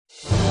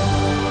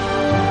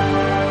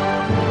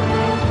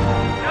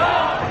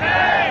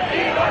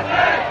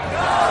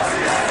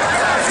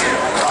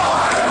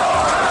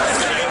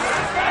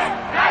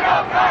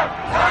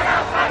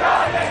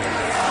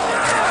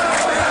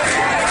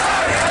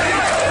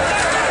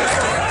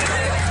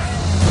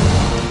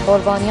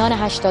قربانیان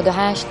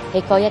 88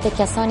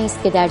 حکایت کسانی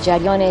است که در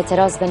جریان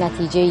اعتراض به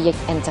نتیجه یک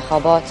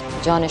انتخابات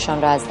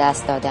جانشان را از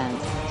دست دادند.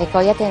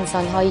 حکایت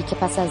انسان هایی که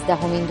پس از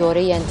دهمین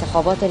دوره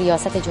انتخابات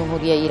ریاست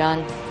جمهوری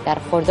ایران در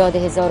خرداد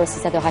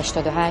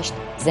 1388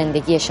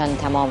 زندگیشان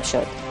تمام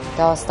شد.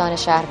 داستان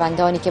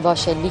شهروندانی که با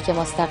شلیک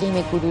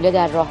مستقیم گلوله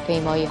در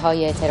راهپیمایی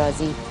های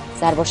اعتراضی،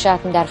 ضرب و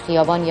شتم در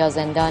خیابان یا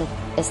زندان،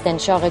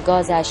 استنشاق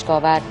گاز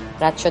اشک‌آور،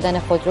 رد شدن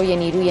خودروی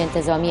نیروی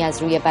انتظامی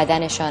از روی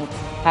بدنشان،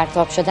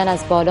 پرتاب شدن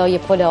از بالای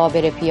پل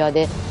عابر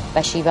پیاده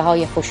و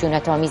شیوه‌های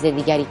خشونت‌آمیز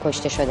دیگری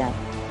کشته شدند.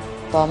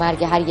 با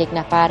مرگ هر یک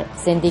نفر،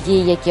 زندگی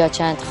یک یا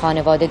چند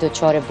خانواده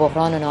دچار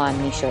بحران و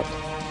ناامنی شد.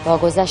 با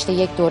گذشت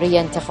یک دوره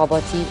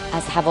انتخاباتی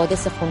از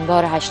حوادث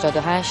خونبار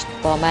 88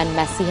 با من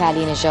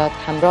مسیح نژاد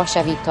همراه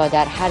شوید تا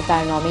در هر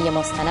برنامه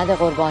مستند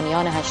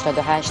قربانیان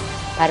 88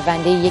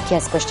 پرونده یکی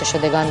از کشته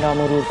شدگان را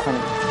مرور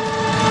کنیم.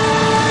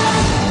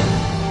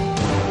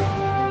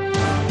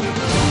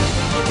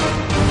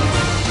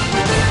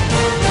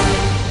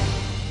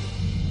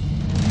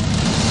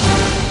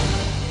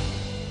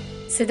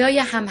 صدای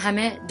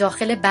همهمه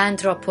داخل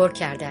بند را پر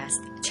کرده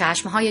است.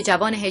 چشمهای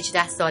جوان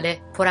 18 ساله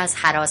پر از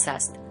هراس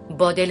است.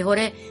 با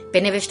دلهره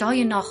به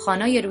نوشته‌های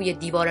ناخوانای روی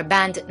دیوار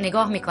بند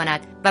نگاه می‌کند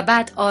و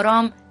بعد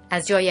آرام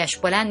از جایش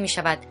بلند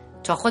می‌شود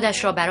تا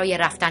خودش را برای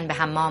رفتن به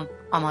حمام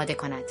آماده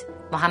کند.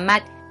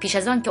 محمد پیش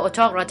از آن که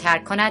اتاق را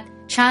ترک کند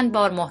چند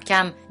بار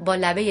محکم با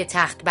لبه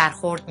تخت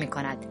برخورد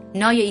می‌کند.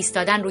 نای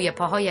ایستادن روی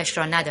پاهایش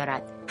را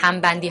ندارد.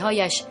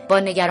 همبندی‌هایش با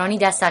نگرانی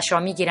دستش را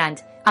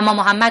می‌گیرند، اما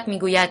محمد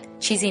می‌گوید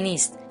چیزی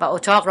نیست و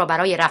اتاق را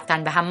برای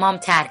رفتن به حمام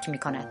ترک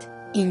می‌کند.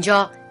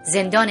 اینجا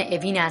زندان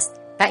اوین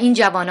است و این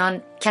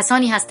جوانان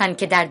کسانی هستند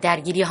که در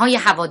درگیری‌های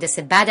حوادث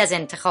بعد از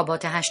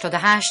انتخابات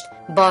 88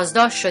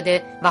 بازداشت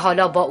شده و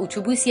حالا با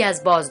اتوبوسی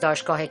از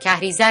بازداشتگاه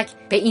کهریزک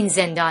به این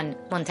زندان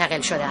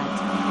منتقل شدند.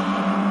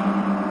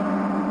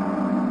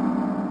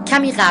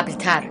 کمی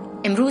قبلتر،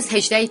 امروز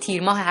 18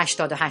 تیر ماه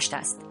 88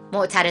 است.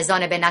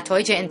 معترضان به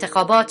نتایج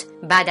انتخابات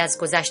بعد از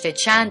گذشت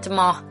چند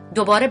ماه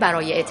دوباره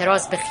برای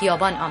اعتراض به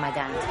خیابان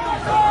آمدند.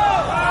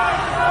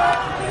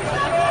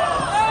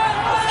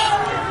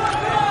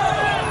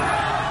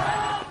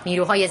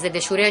 نیروهای ضد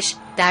شورش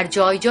در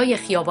جای جای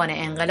خیابان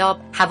انقلاب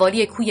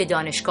حوالی کوی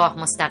دانشگاه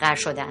مستقر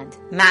شدند.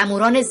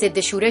 مأموران ضد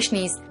شورش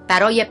نیز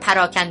برای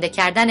پراکنده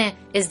کردن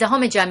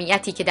ازدحام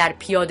جمعیتی که در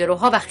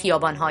پیاده‌روها و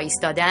خیابان‌ها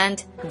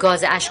ایستادند،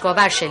 گاز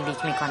اشک‌آور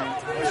شلیک می‌کنند.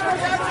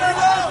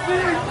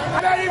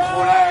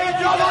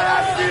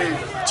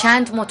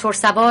 چند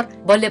موتورسوار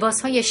با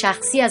لباس‌های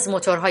شخصی از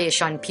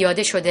موتورهایشان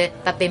پیاده شده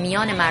و به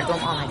میان مردم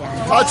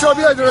آمدند. بچه‌ها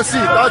بیاید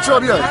رسید، بچه‌ها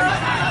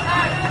بیاید.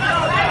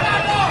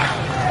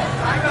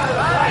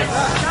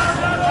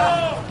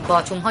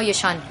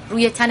 باتوم‌هایشان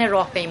روی تن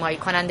راهپیمایی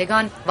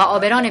کنندگان و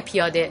عابران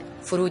پیاده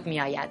فرود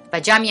می‌آید و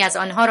جمعی از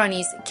آنها را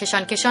نیز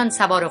کشان کشان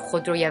سوار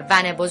خودروی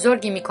ون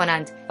بزرگی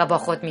می‌کنند و با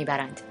خود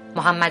می‌برند.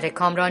 محمد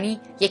کامرانی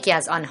یکی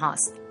از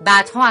آنهاست.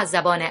 بعدها از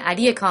زبان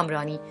علی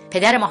کامرانی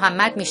پدر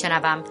محمد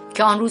میشنوم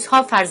که آن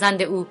روزها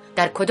فرزند او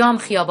در کدام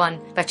خیابان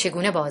و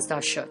چگونه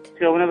بازداشت شد.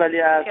 خیابان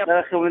ولیعصر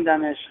در خیابان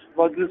دمشق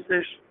با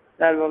دوستش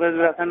در واقع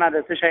رفتن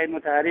مدرسه شهید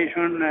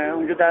مطهریشون،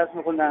 اونجا درس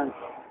می‌خوندن.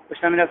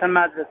 داشتن میرفتن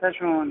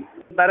مدرسه‌شون.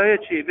 برای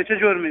چی؟ به چه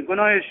جرمی؟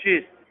 گناهش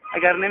چیست؟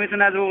 اگر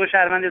نمیتونه از حقوق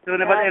شهروند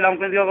استفاده باید اعلام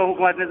کنه که آقا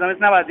حکومت نظامی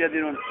است، نباید بیاد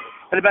بیرون.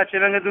 ولی بچه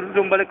من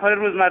دنبال کار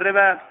روزمره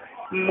و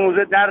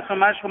موضوع درس و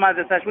مشق و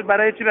مدرسه‌اش بود.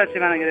 برای چی بچه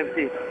من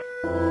گرفتی؟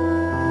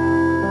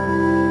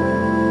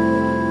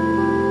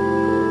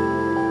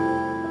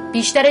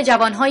 بیشتر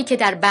جوانهایی که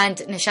در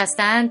بند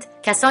نشستند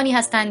کسانی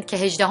هستند که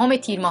 18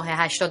 تیر ماه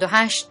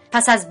 88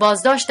 پس از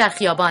بازداشت در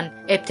خیابان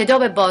ابتدا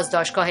به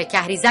بازداشتگاه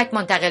کهریزک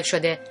منتقل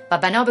شده و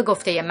بنا به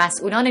گفته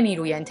مسئولان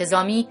نیروی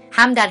انتظامی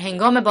هم در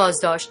هنگام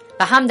بازداشت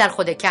و هم در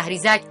خود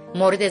کهریزک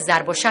مورد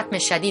ضرب و شتم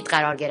شدید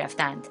قرار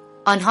گرفتند.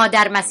 آنها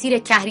در مسیر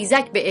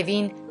کهریزک به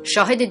اوین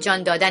شاهد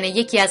جان دادن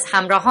یکی از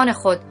همراهان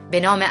خود به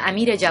نام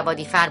امیر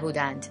جوادی فر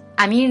بودند.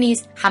 امیر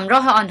نیز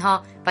همراه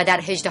آنها و در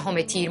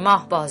 18 تیر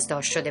ماه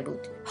بازداشت شده بود.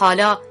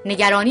 حالا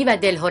نگرانی و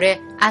دلهره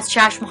از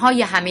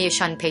چشمهای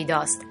همهشان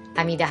پیداست.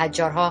 حمید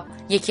حجارها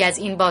یکی از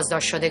این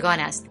بازداشت شدگان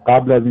است.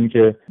 قبل از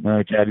اینکه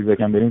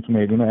کهریزکم بریم تو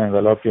میدون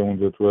انقلاب که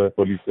اونجا تو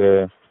پلیس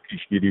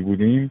پیشگیری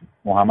بودیم،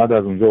 محمد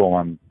از اونجا با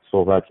من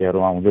صحبت کرد و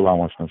ما اونجا با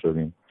هم آشنا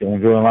شدیم که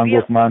اونجا به من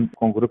گفت من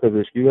کنکور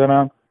پزشکی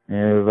برم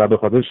و به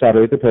خاطر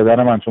شرایط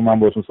پدر من، چون من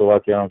باشون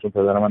صحبت کردم، چون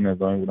پدر من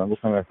نظامی بودن،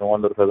 گفتم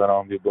احتمال داره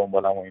پدرم بیاد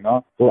دنبالم و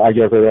اینا، تو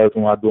اگر پدرت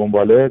اومد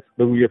دنبالت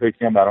بگو یه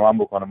فکری هم برای من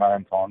بکنه، من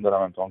امتحان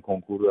دارم، امتحان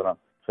کنکور دارم،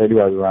 خیلی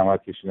باید زحمت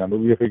کشیدم،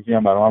 بگو یه فکری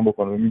هم برای من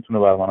بکنه، میتونه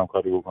برای منم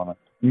کاری بکنه.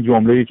 این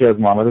جمله یکی از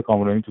محمد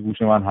کامرانی تو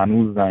گوش من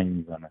هنوز زنگ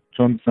میزنه،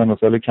 چون سن و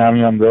سال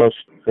کمی هم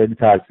داشت، خیلی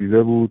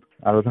ترسیده بود.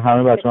 البته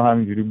همه بچه‌ها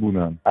همینجوری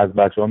بودن، از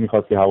بچه‌ها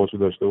می‌خواست که حواسو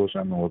داشته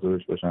باشن،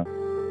 مواظبش باشن.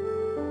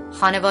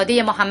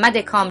 خانواده محمد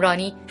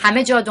کامرانی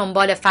همه جا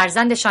دنبال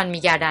فرزندشان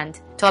می‌گردند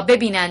تا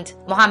ببینند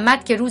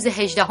محمد که روز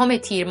 18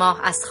 تیر ماه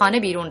از خانه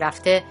بیرون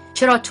رفته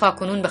چرا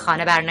تاکنون به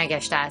خانه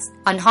برنگشته است.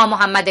 آنها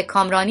محمد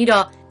کامرانی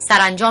را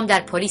سرانجام در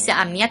پلیس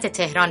امنیت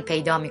تهران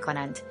پیدا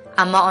می‌کنند،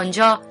 اما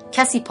آنجا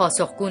کسی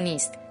پاسخگو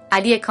نیست.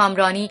 علی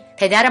کامرانی،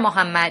 پدر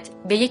محمد،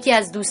 به یکی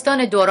از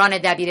دوستان دوران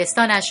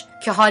دبیرستانش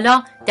که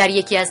حالا در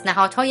یکی از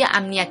نهادهای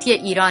امنیتی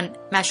ایران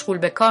مشغول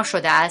به کار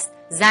شده است،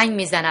 زنگ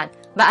می‌زند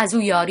و از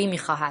او یاری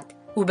می‌خواهد.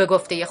 او به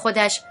گفته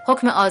خودش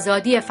حکم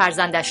آزادی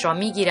فرزندش را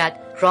می‌گیرد،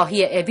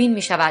 راهی اوین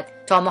می‌شود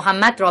تا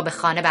محمد را به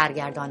خانه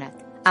برگرداند.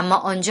 اما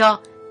آنجا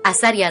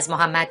اثری از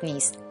محمد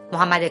نیست.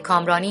 محمد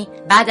کامرانی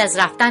بعد از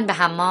رفتن به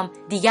حمام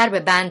دیگر به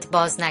بند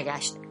باز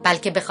نگشت،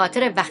 بلکه به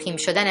خاطر وخیم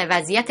شدن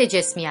وضعیت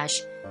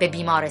جسمیش به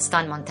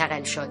بیمارستان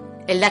منتقل شد.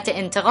 علت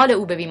انتقال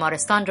او به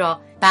بیمارستان را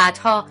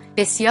بعدها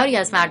بسیاری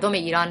از مردم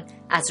ایران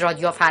از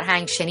رادیو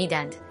فرهنگ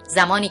شنیدند،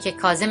 زمانی که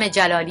کاظم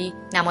جلالی،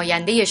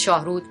 نماینده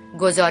شاهرود،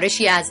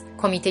 گزارشی از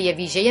کمیته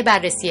ویژه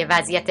بررسی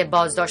وضعیت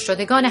بازداشت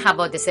شدگان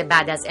حوادث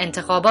بعد از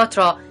انتخابات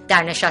را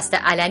در نشست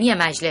علنی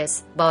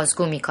مجلس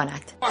بازگو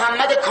می‌کند.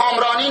 محمد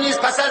کامرانی نیز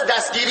پس از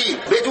دستگیری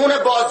بدون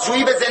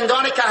بازجویی به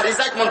زندان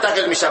کهریزک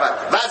منتقل می‌شود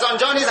و از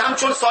آنجا نیز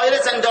همچون سایر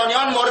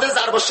زندانیان مورد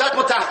ضرب و شتم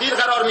و تحقیر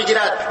قرار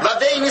می‌گیرد و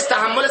وی نیز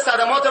تحمل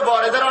صدمات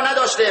وارده را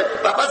نداشته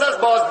و پس از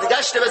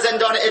بازگشت به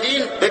زندان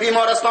اوین به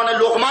بیمارستان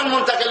لقمان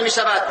منتقل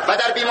می‌شود و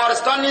در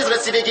بیمارستان نیز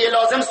رسیدگی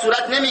لازم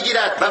صورت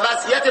نمی‌گیرد و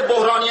وضعیت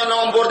بحرانی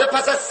نامبرده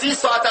پس از 30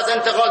 ساعت از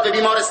انتقال به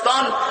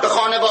بیمارستان به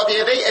خانواده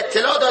وی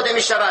اطلاع داده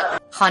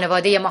می‌شود.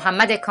 خانواده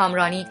محمد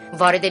کامرانی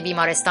وارد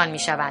بیمارستان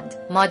می‌شوند.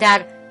 مادر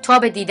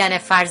تاب دیدن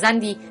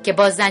فرزندی که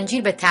با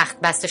زنجیر به تخت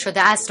بسته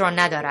شده است را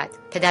ندارد.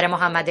 پدر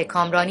محمد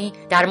کامرانی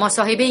در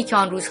مصاحبه‌ای که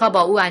آن روزها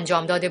با او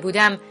انجام داده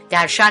بودم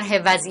در شرح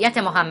وضعیت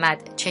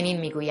محمد چنین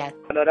می‌گوید: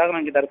 علیرغم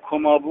اینکه در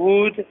کما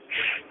بود،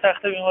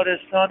 تخت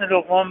بیمارستان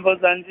لقمان با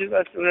زنجیر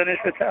بسته بودنش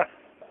به تخت.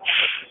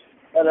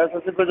 بر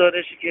اساس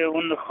گزارشی که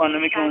اون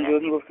خانمی که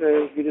اونجا میگفت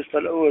ویروس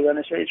سالا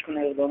آوردنش، هیچ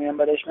گونه اقدامی هم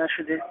برایش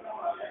نشده.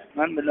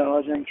 من به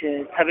لحاظ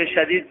اینکه تب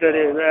شدید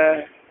داره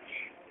و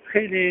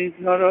خیلی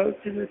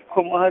ناراحت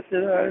کما هست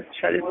و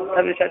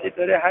تب شدید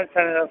داره، هر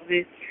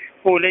طرفی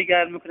حوله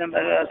گرم میکنم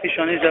برای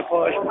پیشانی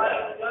زپاش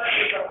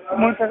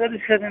منتقل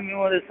شدم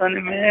بیمارستان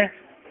مهر،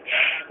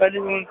 ولی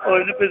اون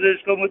قائل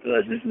پزشکا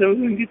متوجه شده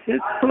بودن که چه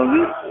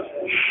اتفاقی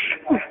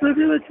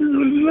افتاده و چه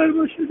ظلمی بر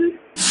ما شده.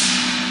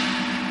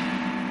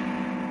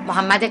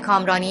 محمد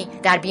کامرانی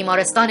در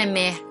بیمارستان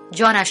مهر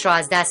جانش را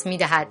از دست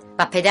می‌دهد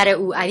و پدر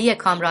او علی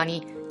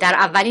کامرانی در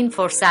اولین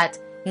فرصت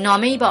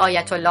نامه‌ای به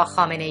آیت الله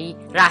خامنه‌ای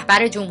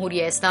رهبر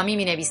جمهوری اسلامی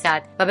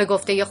می‌نویسد و به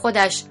گفته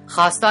خودش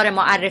خواستار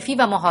معرفی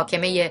و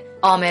محاکمه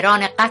آمران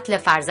قتل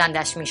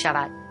فرزندش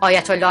می‌شود.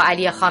 آیت الله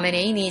علی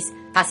خامنه‌ای نیز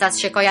پس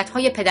از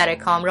شکایت‌های پدر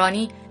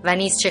کامرانی و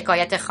نیز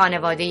شکایت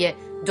خانواده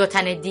 2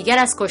 تن دیگر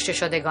از کشته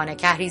شدگان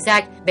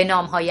کهریزک به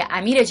نام‌های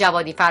امیر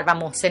جوادیفر و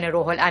محسن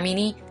روح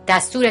الامینی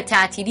دستور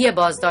تعطیلی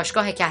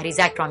بازداشتگاه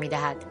کهریزک را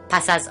می‌دهد.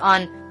 پس از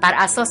آن بر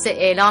اساس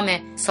اعلام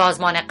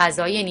سازمان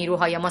قضایی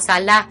نیروهای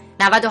مسلح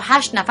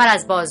 98 نفر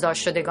از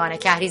بازداشت شدگان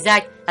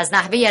کهریزک از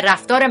نحوه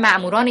رفتار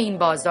مأموران این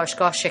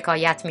بازداشتگاه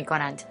شکایت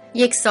می‌کنند.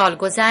 1 سال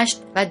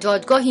گذشت و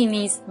دادگاهی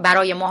نیز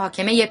برای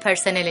محاکمه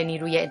پرسنل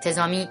نیروی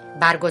انتظامی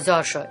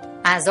برگزار شد.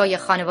 اعضای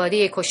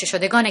خانواده کشته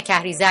شدگان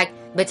کهریزک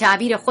به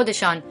تعبیر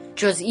خودشان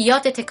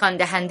جزئیات تکان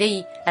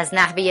دهنده‌ای از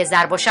نحوه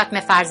ضرب و شتم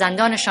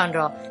فرزندانشان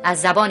را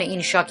از زبان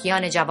این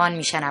شاکیان جوان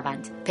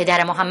میشنوند.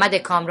 پدر محمد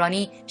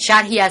کامرانی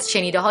شرحی از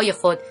شنیده‌های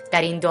خود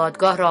در این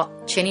دادگاه را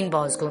چنین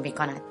بازگو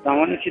می‌کند: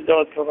 زمانی که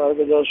دادگاه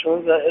برگزار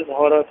شد و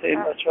اظهارات این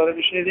بچه‌ها رو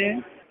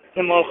می‌شنیدیم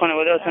که ما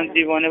خانواده اصلا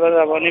دیوانه و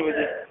روانی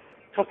بودیم.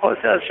 تا پاس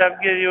از شب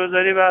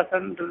گریه‌وزاری و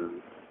اصلا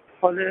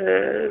حال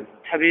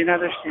طبیعی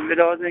نداشتیم. به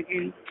لحاظ اینکه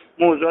این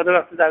موضوعات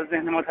وقتی در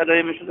ذهن ما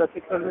تداعی میشد و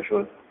تکرار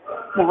میشد،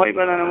 موهای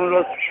بدنمون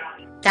راست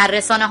شد. در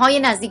رسانه‌های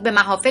نزدیک به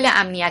محافل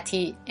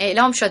امنیتی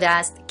اعلام شده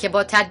است که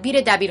با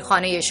تدبیر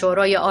دبیرخانه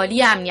شورای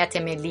عالی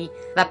امنیت ملی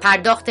و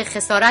پرداخت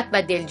خسارت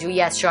و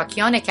دلجویی از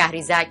شاکیان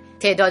کهریزک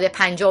تعداد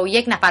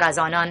 51 نفر از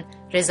آنان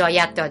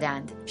رضایت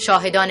دادند.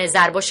 شاهدان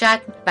ضرب و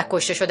شتم و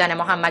کشته شدن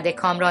محمد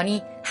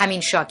کامرانی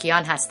همین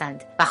شاکیان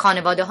هستند و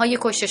خانواده‌های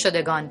کشته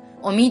شدگان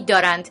امید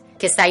دارند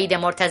که سعید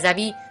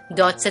مرتضوی،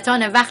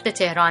 دادستان وقت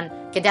تهران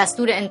که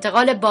دستور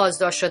انتقال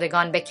بازداشت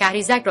شدگان به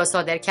کهریزک را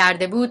صادر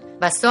کرده بود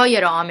و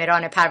سایر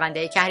آمران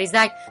پرونده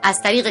کهریزک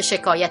از طریق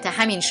شکایت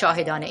همین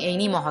شاهدان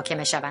عینی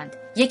محاکمه شوند.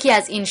 یکی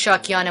از این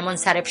شاکیان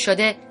منصرف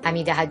شده،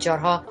 حمید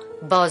حجارها،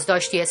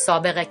 بازداشتی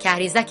سابق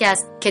کهریزک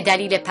است که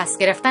دلیل پس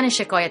گرفتن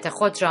شکایت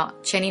خود را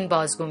چنین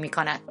بازگو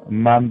می‌کند: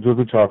 من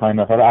جزو 4-5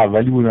 نفر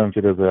اولی بودم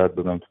که رضایت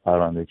دادم تو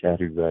پرونده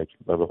کهریزک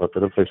و به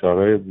خاطر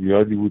فشارهای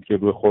زیادی بود که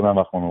روی خودم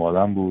و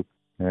خانواده‌ام بود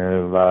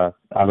و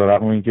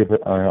علیرغم اینکه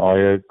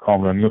آقای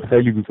کامرانی رو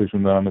خیلی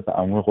دوستشون دارم، مثل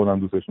عمو خودم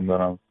دوستشون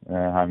دارم،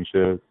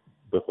 همیشه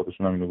به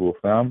خودشون هم اینو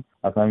گفتم.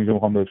 اصلا اینجا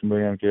میخوام بهشون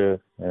بگم که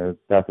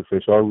تحت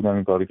فشار بودم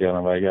این کارو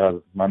کردم و اگر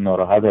من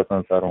ناراحت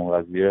هستم سر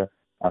اون قضیه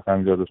اصلا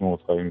اینجا ازشون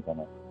عذرخواهی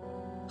میکنم.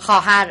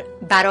 خواهر،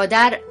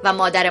 برادر و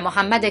مادر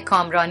محمد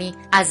کامرانی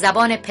از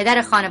زبان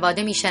پدر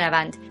خانواده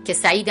میشنوند که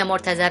سعید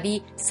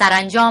مرتضوی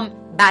سرانجام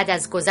بعد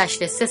از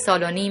گذشت 3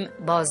 سال و نیم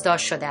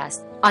بازداشت شده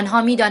است.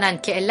 آنها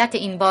می‌دانند که علت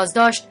این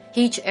بازداشت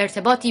هیچ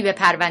ارتباطی به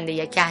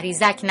پرونده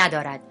کهریزک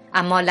ندارد،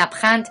 اما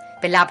لبخند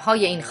به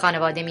لب‌های این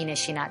خانواده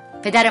می‌نشیند.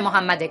 پدر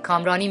محمد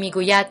کامرانی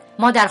می‌گوید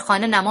ما در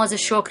خانه نماز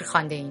شکر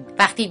خوانده‌ایم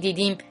وقتی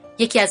دیدیم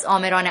یکی از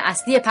آمران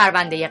اصلی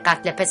پرونده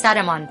قتل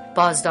پسرمان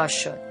بازداشت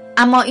شد.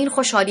 اما این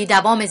خوشحالی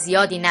دوام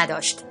زیادی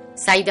نداشت.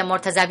 سعید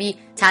مرتضوی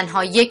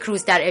تنها 1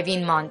 روز در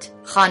اوین ماند.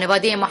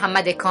 خانواده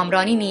محمد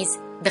کامرانی نیز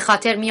به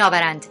خاطر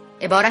می‌آورند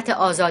عبارت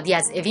آزادی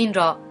از اوین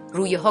را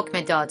روی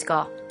حکم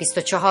دادگاه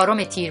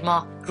 24 تیر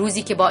ماه،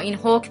 روزی که با این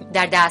حکم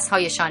در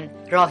دستهایشان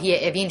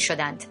راهی اوین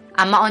شدند.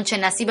 اما آنچه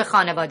نصیب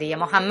خانواده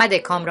محمد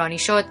کامرانی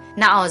شد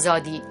نه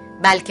آزادی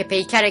بلکه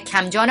پیکر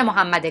کمجان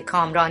محمد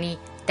کامرانی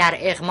در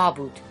اغما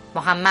بود.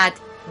 محمد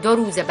 2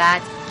 روز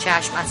بعد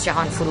چشم از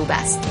جهان فرو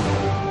بست.